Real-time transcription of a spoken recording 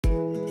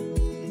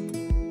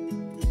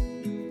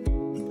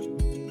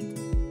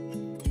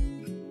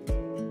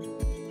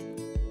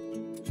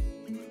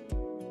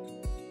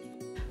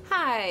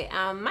Hi,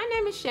 my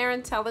name is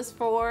Sharon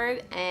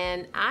Telesford,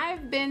 and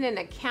I've been an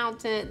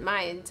accountant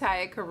my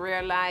entire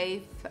career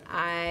life.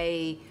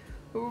 I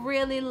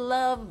really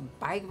love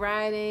bike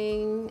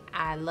riding.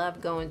 I love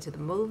going to the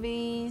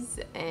movies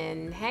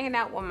and hanging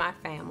out with my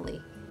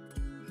family.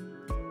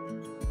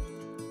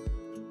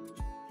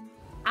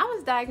 I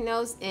was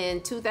diagnosed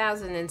in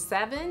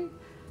 2007.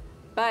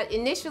 But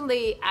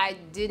initially, I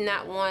did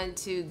not want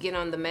to get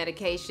on the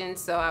medication,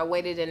 so I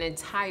waited an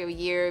entire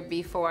year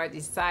before I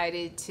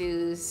decided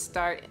to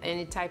start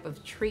any type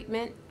of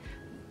treatment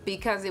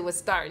because it was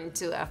starting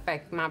to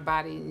affect my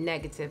body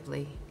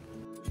negatively.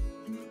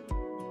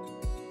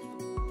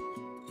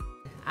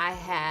 I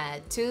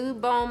had 2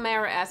 bone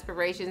marrow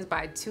aspirations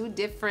by 2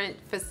 different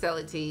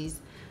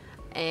facilities,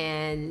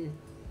 and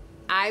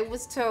I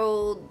was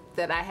told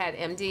that I had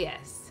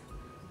MDS.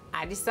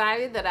 I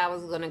decided that I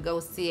was going to go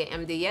see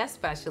an MDS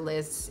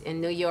specialist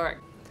in New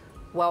York.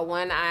 Well,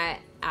 when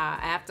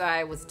after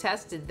I was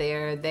tested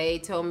there, they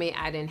told me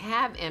I didn't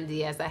have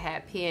MDS, I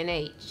had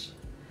PNH.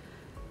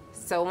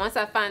 So once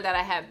I found out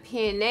I had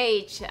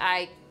PNH,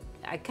 I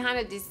kind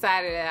of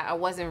decided that I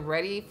wasn't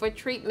ready for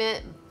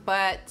treatment,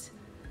 but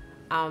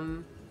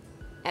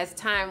as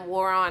time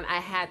wore on, I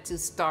had to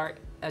start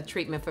a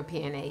treatment for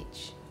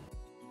PNH.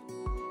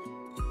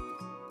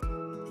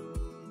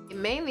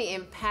 Mainly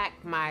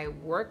impact my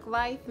work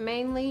life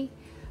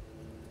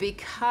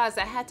because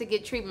I had to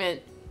get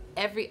treatment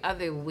every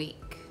other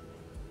week,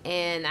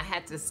 and I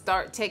had to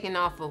start taking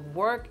off of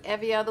work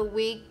every other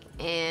week,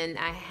 and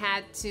I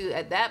had to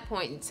at that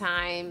point in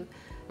time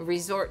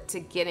resort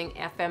to getting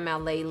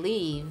FMLA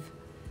leave.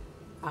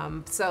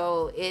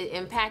 So it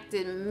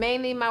impacted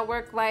mainly my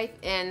work life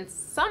and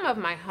some of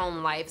my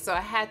home life, so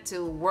I had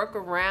to work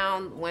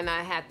around when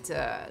I had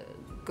to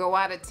go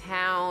out of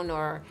town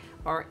or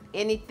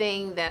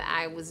anything that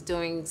I was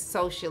doing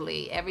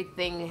socially.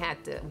 Everything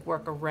had to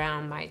work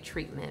around my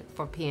treatment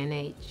for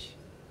PNH.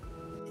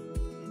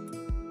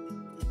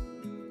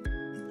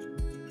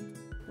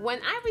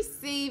 When I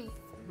received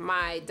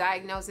my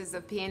diagnosis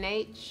of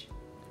PNH,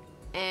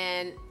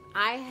 and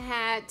I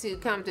had to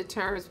come to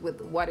terms with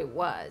what it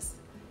was,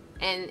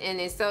 and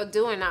in so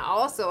doing, I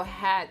also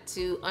had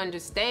to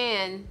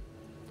understand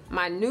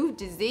my new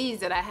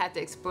disease that I had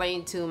to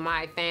explain to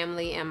my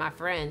family and my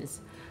friends.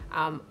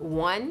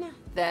 One,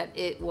 that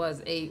it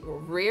was a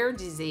rare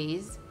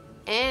disease,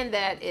 and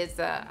that it's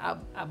a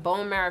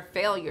bone marrow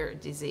failure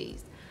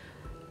disease.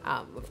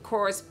 Of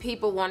course,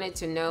 people wanted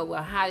to know,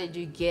 well, how did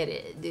you get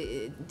it?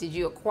 Did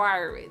you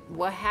acquire it?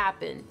 What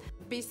happened?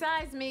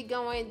 Besides me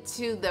going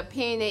to the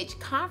PNH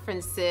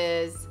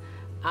conferences,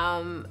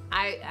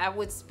 I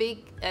would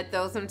speak at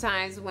those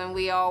sometimes when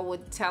we all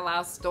would tell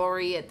our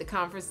story at the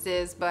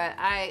conferences, but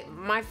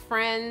my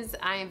friends,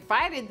 I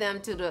invited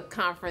them to the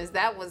conference.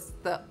 That was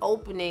the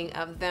opening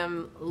of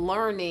them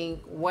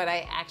learning what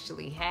I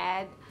actually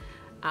had.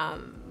 I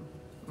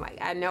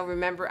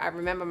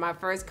remember my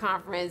first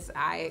conference,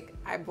 I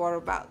brought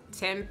about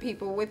 10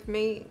 people with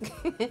me,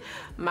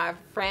 my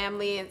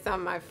family and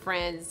some of my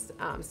friends,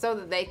 so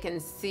that they can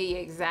see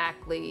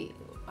exactly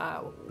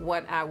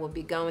what I will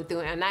be going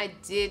through, and I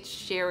did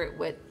share it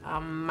with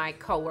my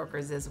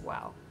coworkers as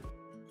well.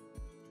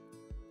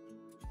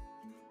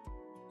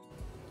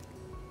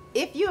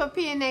 If you're a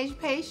PNH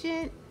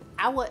patient,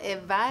 I would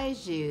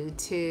advise you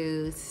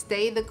to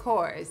stay the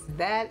course.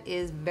 That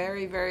is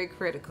very, very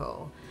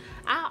critical.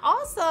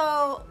 I'll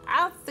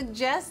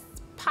suggest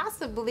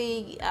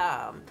possibly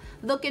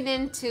looking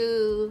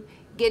into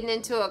getting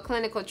into a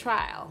clinical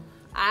trial.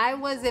 I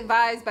was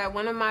advised by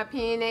one of my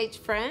PNH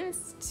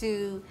friends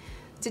to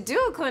do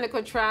a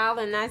clinical trial,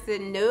 and I said,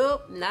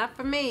 nope, not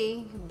for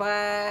me.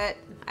 But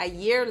a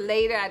year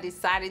later, I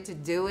decided to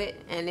do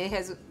it, and it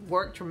has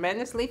worked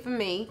tremendously for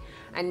me.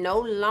 I no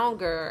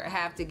longer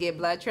have to get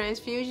blood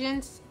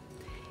transfusions,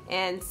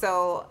 and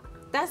so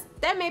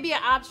that may be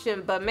an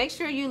option, but make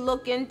sure you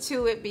look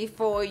into it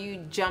before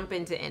you jump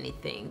into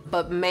anything.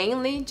 But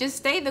mainly, just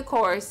stay the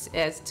course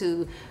as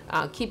to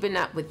keeping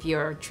up with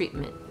your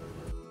treatment.